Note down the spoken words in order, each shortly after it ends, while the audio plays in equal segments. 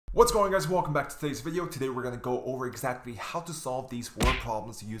What's going on, guys? Welcome back to today's video. Today we're going to go over exactly how to solve these word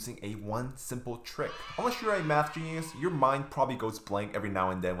problems using one simple trick. Unless you're a math genius, your mind probably goes blank every now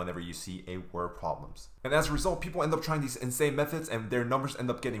and then whenever you see word problems. And as a result, people end up trying these insane methods and their numbers end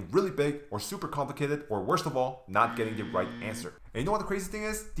up getting really big or super complicated, or worst of all, not getting the right answer. And you know what the crazy thing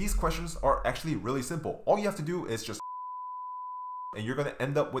is? These questions are actually really simple. All you have to do is just and you're going to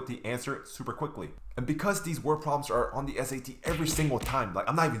end up with the answer super quickly. And because these word problems are on the SAT every single time, like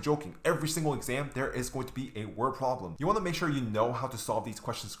I'm not even joking, every single exam there is going to be a word problem. You want to make sure you know how to solve these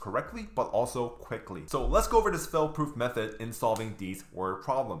questions correctly, but also quickly. So let's go over this fail-proof method in solving these word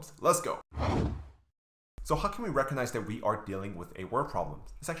problems. Let's go. So how can we recognize that we are dealing with a word problem?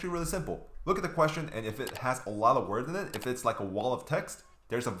 It's actually really simple. Look at the question, and if it has a lot of words in it, if it's like a wall of text,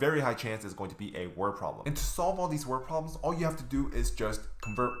 there's a very high chance it's going to be a word problem. And to solve all these word problems, all you have to do is just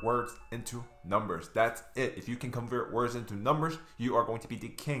convert words into numbers. That's it. If you can convert words into numbers, you are going to be the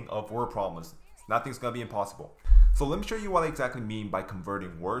king of word problems. Nothing's going to be impossible. So let me show you what I exactly mean by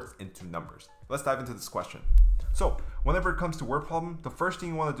converting words into numbers. Let's dive into this question. So whenever it comes to word problem, the first thing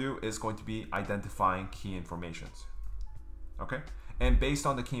you want to do is going to be identifying key informations. Okay? And based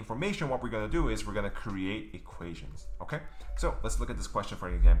on the key information, what we're going to do is we're going to create equations. Okay? So let's look at this question for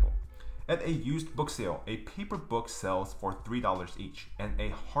an example. At a used book sale, a paper book sells for $3 each and a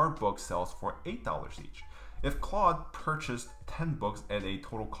hard book sells for $8 each. If Claude purchased 10 books at a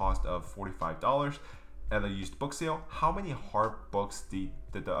total cost of $45 at a used book sale, how many hard books did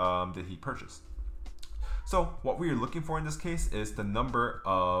he purchase? So what we are looking for in this case is the number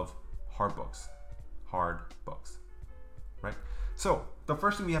of hard books, right? So the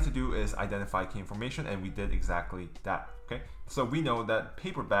first thing we have to do is identify key information, and we did exactly that. Okay, so we know that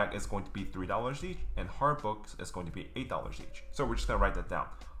paperback is going to be $3 each and hard books is going to be $8 each. So we're just going to write that down.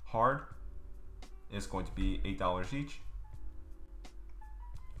 Hard is going to be $8 each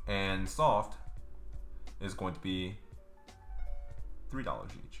and soft is going to be $3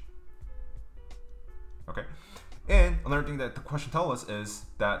 each. Okay, and another thing that the question tells us is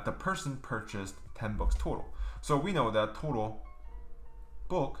that the person purchased 10 books total. So we know that total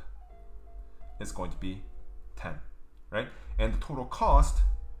book is going to be 10, right? And the total cost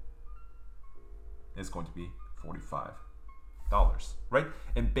is going to be $45, right?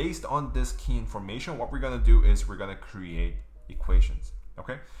 And based on this key information, what we're going to do is we're going to create equations.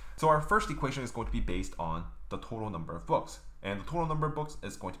 Okay, so our first equation is going to be based on the total number of books, and the total number of books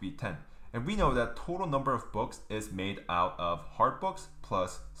is going to be 10. And we know that total number of books is made out of hard books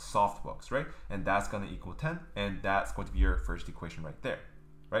plus soft books, right? And that's going to equal 10, and that's going to be your first equation right there,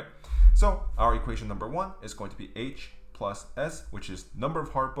 right? So our equation number one is going to be H plus S, which is number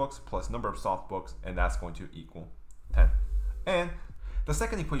of hard books plus number of soft books, and that's going to equal 10. And the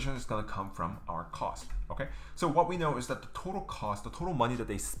second equation is going to come from our cost, okay? So what we know is that the total cost, the total money that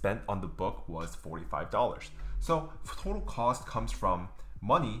they spent on the book was $45. So total cost comes from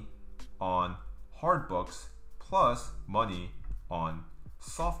money on hard books plus money on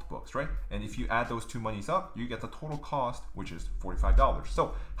soft books, right? And if you add those two monies up, you get the total cost, which is $45.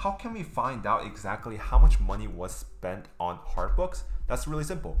 So how can we find out exactly how much money was spent on hard books? That's really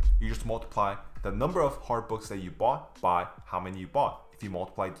simple. You just multiply the number of hard books that you bought by how many you bought. If you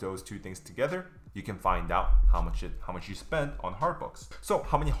multiply those two things together, you can find out how much you spent on hard books. So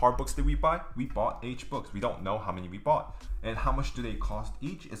how many hard books did we buy? We bought H books. We don't know how many we bought. And how much do they cost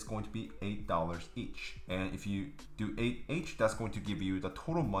each? It's going to be $8 each. And if you do 8H, that's going to give you the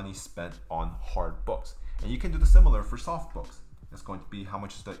total money spent on hard books. And you can do the similar for soft books. It's going to be how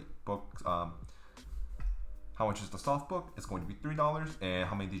much is the book, how much is the soft book? It's going to be $3. And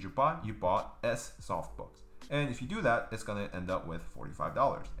how many did you buy? You bought S soft books. And if you do that, it's going to end up with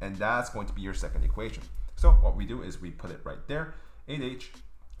 $45. And that's going to be your second equation. So what we do is we put it right there. 8H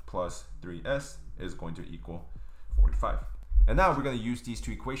plus 3S is going to equal 45. And now we're going to use these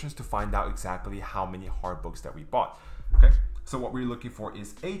two equations to find out exactly how many hard books that we bought. Okay, so what we're looking for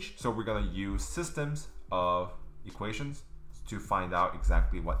is H. So we're going to use systems of equations to find out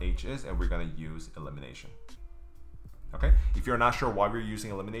exactly what H is, and we're going to use elimination. Okay, if you're not sure why we're using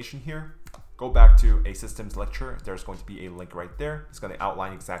elimination here, go back to a systems lecture. There's going to be a link right there. It's going to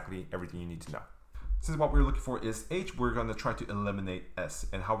outline exactly everything you need to know. Since what we're looking for is H, we're going to try to eliminate S.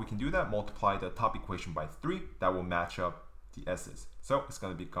 And how we can do that, multiply the top equation by 3. That will match up the S's. So it's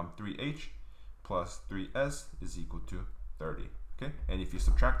going to become 3H plus 3S is equal to 30. Okay, and if you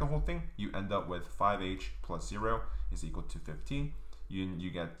subtract the whole thing, you end up with 5H plus 0 is equal to 15. You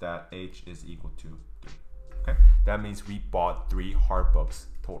get that H is equal to 3. Okay, that means we bought 3 hard books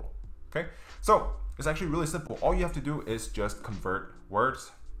total. Okay, so it's actually really simple. All you have to do is just convert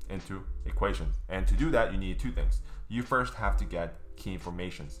words into equations. And to do that, you need two things. You first have to get key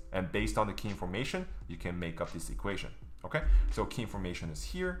informations. And based on the key information, you can make up this equation. Okay, so key information is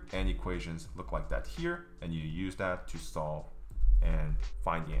here and equations look like that here, and you use that to solve and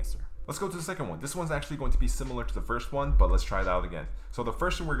find the answer. Let's go to the second one. This one's actually going to be similar to the first one, but let's try it out again. So the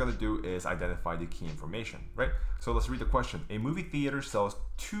first thing we're going to do is identify the key information, right? So let's read the question. A movie theater sells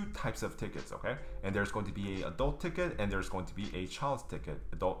 2 types of tickets, okay? And there's going to be an adult ticket and there's going to be a child's ticket.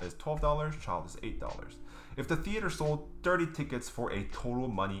 Adult is $12, child is $8. If the theater sold 30 tickets for a total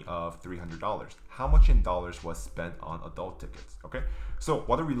money of $300, how much in dollars was spent on adult tickets, okay? So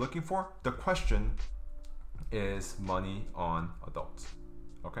what are we looking for? The question is money on adults,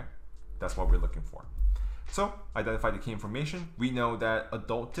 okay? That's what we're looking for. So identify the key information. We know that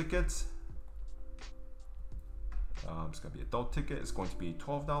adult tickets, it's going to be adult ticket is going to be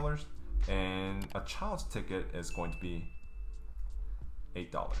 $12, and a child's ticket is going to be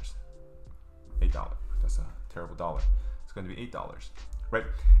 $8. That's a terrible dollar. It's going to be $8, right?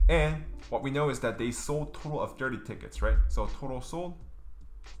 And what we know is that they sold total of 30 tickets, right? So total sold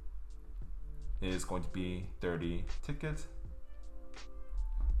is going to be 30 tickets.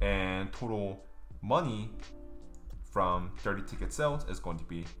 And total money from 30 ticket sales is going to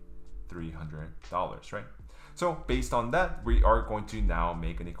be $300, right? So based on that, we are going to now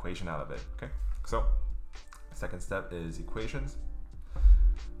make an equation out of it, okay? So second step is equations.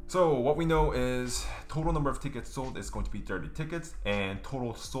 So what we know is total number of tickets sold is going to be 30 tickets, and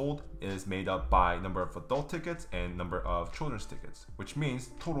total sold is made up by number of adult tickets and number of children's tickets, which means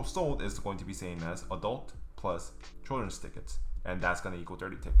total sold is going to be same as adult plus children's tickets. And that's going to equal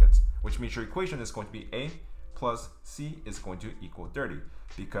 30 tickets, which means your equation is going to be A plus C is going to equal 30,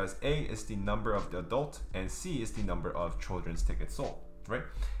 because A is the number of the adult and C is the number of children's tickets sold, right?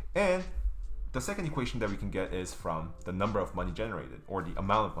 And the second equation that we can get is from the number of money generated, or the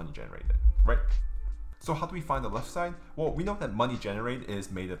amount of money generated, right? So how do we find the left side? Well, we know that money generated is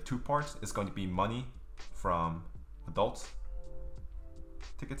made of 2 parts. It's going to be money from adults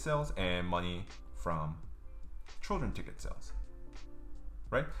ticket sales and money from children ticket sales,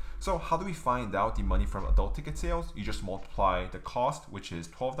 right? So how do we find out the money from adult ticket sales? You just multiply the cost, which is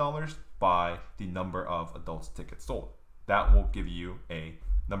 $12, by the number of adults tickets sold. That will give you a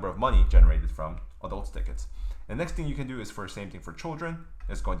number of money generated from adults tickets. And next thing you can do is for the same thing for children.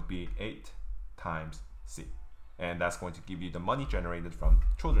 It's going to be 8 times C. And that's going to give you the money generated from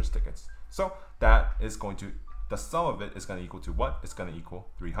children's tickets. So that is going to, the sum of it is going to equal to what? It's going to equal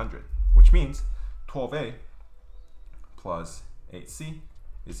 300, which means 12A plus 8C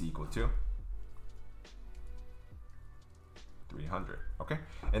is equal to 300, okay?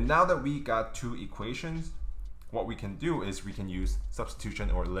 And now that we got 2 equations, what we can do is we can use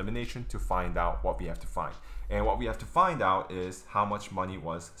substitution or elimination to find out what we have to find. And what we have to find out is how much money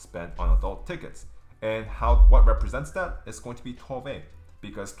was spent on adult tickets. And what represents that is going to be 12A,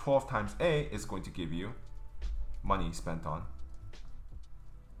 because 12 times A is going to give you money spent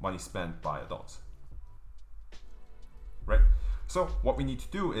by adults, right? So what we need to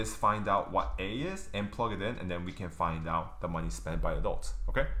do is find out what A is and plug it in, and then we can find out the money spent by adults,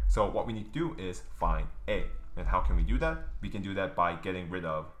 okay? So what we need to do is find A. And how can we do that? We can do that by getting rid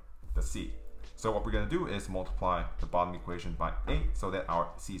of the C. So what we're going to do is multiply the bottom equation by 8 so that our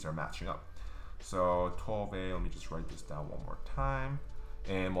C's are matching up. So 12A, let me just write this down one more time,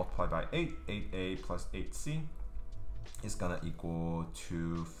 and multiply by 8, 8A plus 8C is going to equal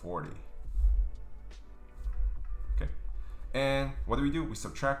 240. Okay, and what do? We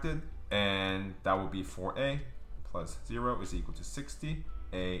subtracted, and that will be 4A plus 0 is equal to 60,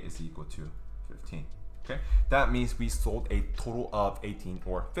 A is equal to 15. Okay, that means we sold a total of 18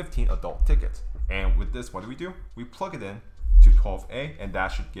 or 15 adult tickets. And with this, what do? We plug it in to 12A, and that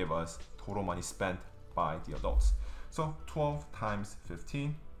should give us total money spent by the adults. So 12 times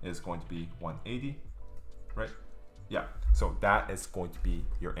 15 is going to be 180, right? Yeah, so that is going to be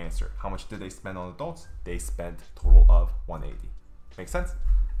your answer. How much did they spend on adults? They spent total of 180. Make sense?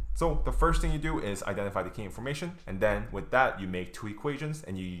 So the first thing you do is identify the key information, and then with that, you make 2 equations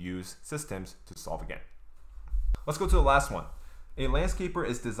and you use systems to solve again. Let's go to the last one. A landscaper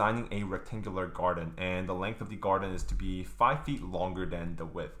is designing a rectangular garden, and the length of the garden is to be 5 feet longer than the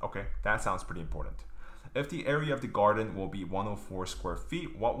width. Okay, that sounds pretty important. If the area of the garden will be 104 square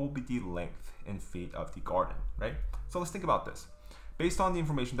feet, what will be the length in feet of the garden, right? So let's think about this. Based on the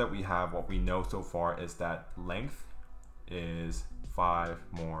information that we have, what we know so far is that length is 5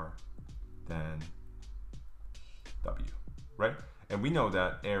 more than W, right? And we know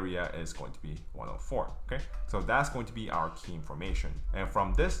that area is going to be 104, okay? So that's going to be our key information. And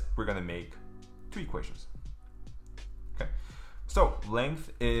from this, we're gonna make 2 equations, okay? So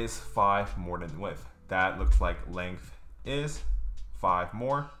length is 5 more than width. That looks like length is 5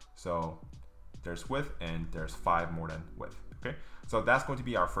 more. So there's width and there's 5 more than width. Okay, so that's going to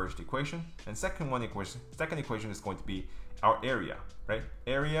be our first equation. And second equation is going to be our area, right?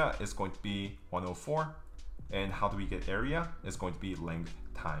 Area is going to be 104. And how do we get area? It's going to be length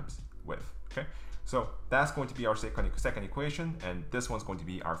times width. Okay, so that's going to be our second equation, and this one's going to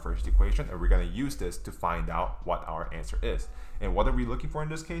be our first equation, and we're going to use this to find out what our answer is. And what are we looking for in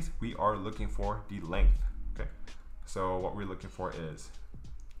this case? We are looking for the length. Okay, so what we're looking for is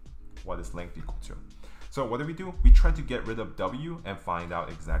what is length equal to. So what do? We try to get rid of W and find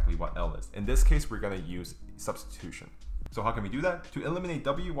out exactly what L is. In this case, we're going to use substitution. So how can we do that? To eliminate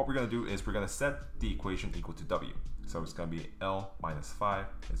W, what we're going to do is we're going to set the equation equal to W. So it's going to be L minus 5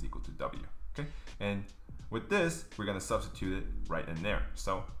 is equal to W. Okay, and with this, we're going to substitute it right in there.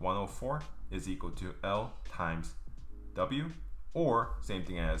 So 104 is equal to L times W, or same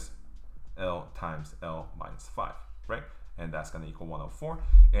thing as L times L minus 5, right? And that's going to equal 104.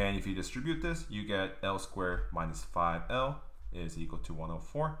 And if you distribute this, you get L squared minus 5L is equal to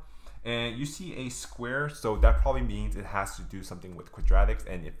 104. And you see a square, so that probably means it has to do something with quadratics.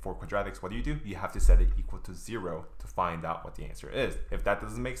 And if for quadratics, what do? You have to set it equal to 0 to find out what the answer is. If that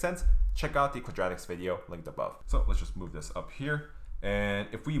doesn't make sense, check out the quadratics video linked above. So let's just move this up here. And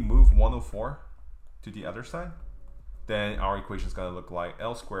if we move 104 to the other side, then our equation is going to look like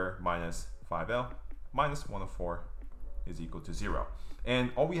L squared minus 5L minus 104 is equal to 0.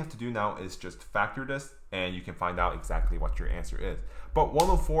 And all we have to do now is just factor this, and you can find out exactly what your answer is. But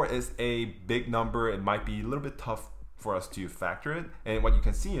 104 is a big number. It might be a little bit tough for us to factor it. And what you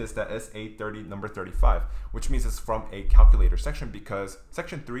can see is that it's a number 35, which means it's from a calculator section, because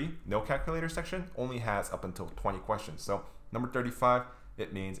section 3, no calculator section, only has up until 20 questions. So number 35,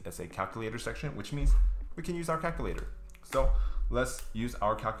 it means it's a calculator section, which means we can use our calculator. So let's use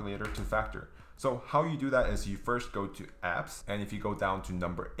our calculator to factor. So how you do that is you first go to apps, and if you go down to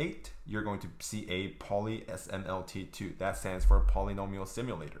number 8, you're going to see a Poly SMLT2. That stands for polynomial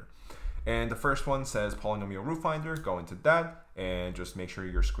simulator. And the first one says polynomial root finder. Go into that and just make sure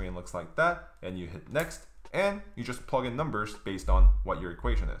your screen looks like that, and you hit next, and you just plug in numbers based on what your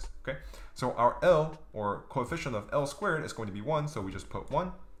equation is. Okay, so our L, or coefficient of L squared, is going to be 1, so we just put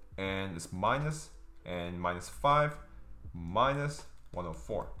 1, and it's minus, and minus 5 minus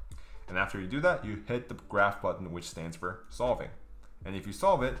 104. And after you do that, you hit the graph button, which stands for solving. And if you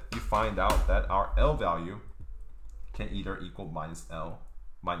solve it, you find out that our L value can either equal minus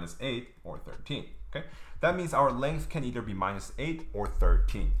 8 or 13. Okay, that means our length can either be minus 8 or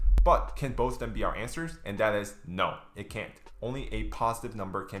 13. But can both of them be our answers? And that is no, it can't. Only a positive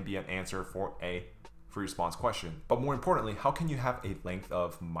number can be an answer for a free response question. But more importantly, how can you have a length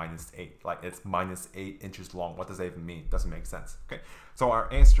of minus 8? Like, it's minus 8 inches long. What does that even mean? Doesn't make sense. Okay, so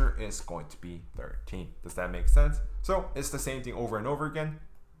our answer is going to be 13. Does that make sense? So it's the same thing over and over again.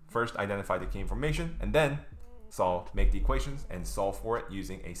 First, identify the key information, and then make the equations and solve for it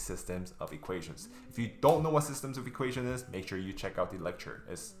using a systems of equations. If you don't know what systems of equation is, make sure you check out the lecture.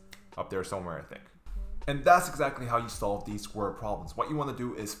 It's up there somewhere, I think. And that's exactly how you solve these word problems. What you want to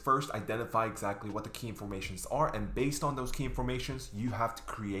do is first identify exactly what the key informations are, and based on those key informations, you have to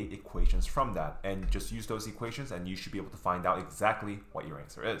create equations from that, and just use those equations and you should be able to find out exactly what your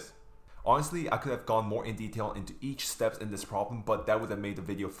answer is. Honestly, I could have gone more in detail into each steps in this problem, but that would have made the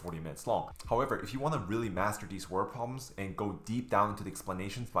video 40 minutes long. However, if you want to really master these word problems and go deep down into the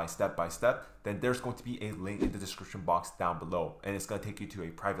explanations by step, then there's going to be a link in the description box down below, and it's going to take you to a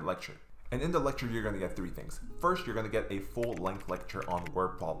private lecture. And in the lecture, you're going to get 3 things. First, you're going to get a full-length lecture on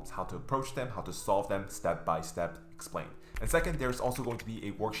word problems, how to approach them, how to solve them, step by step, explained. And second, there's also going to be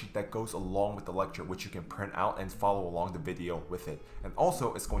a worksheet that goes along with the lecture, which you can print out and follow along the video with it. And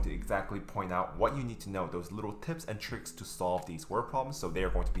also, it's going to exactly point out what you need to know, those little tips and tricks to solve these word problems, so they are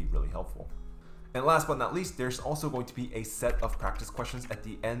going to be really helpful. And last but not least, there's also going to be a set of practice questions at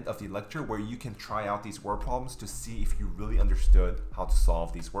the end of the lecture where you can try out these word problems to see if you really understood how to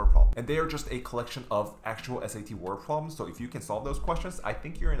solve these word problems. And they are just a collection of actual SAT word problems, so if you can solve those questions, I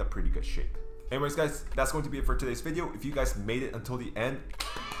think you're in a pretty good shape. Anyways guys, that's going to be it for today's video. If you guys made it until the end,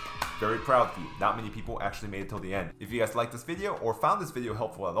 very proud of you. Not many people actually made it till the end. If you guys liked this video or found this video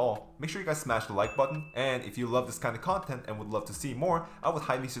helpful at all, make sure you guys smash the like button. And if you love this kind of content and would love to see more, I would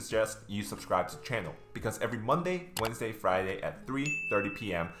highly suggest you subscribe to the channel, because every Monday, Wednesday, Friday at 3:30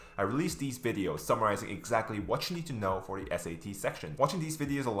 p.m. I release these videos summarizing exactly what you need to know for the SAT section. Watching these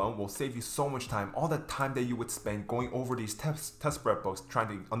videos alone will save you so much time, all that time that you would spend going over these test prep books trying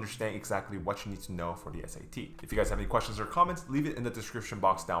to understand exactly what you need to know for the SAT. If you guys have any questions or comments, leave it in the description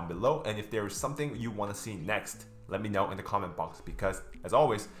box down below. And if there is something you want to see next, let me know in the comment box, because as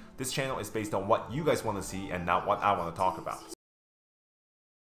always, this channel is based on what you guys want to see and not what I want to talk about.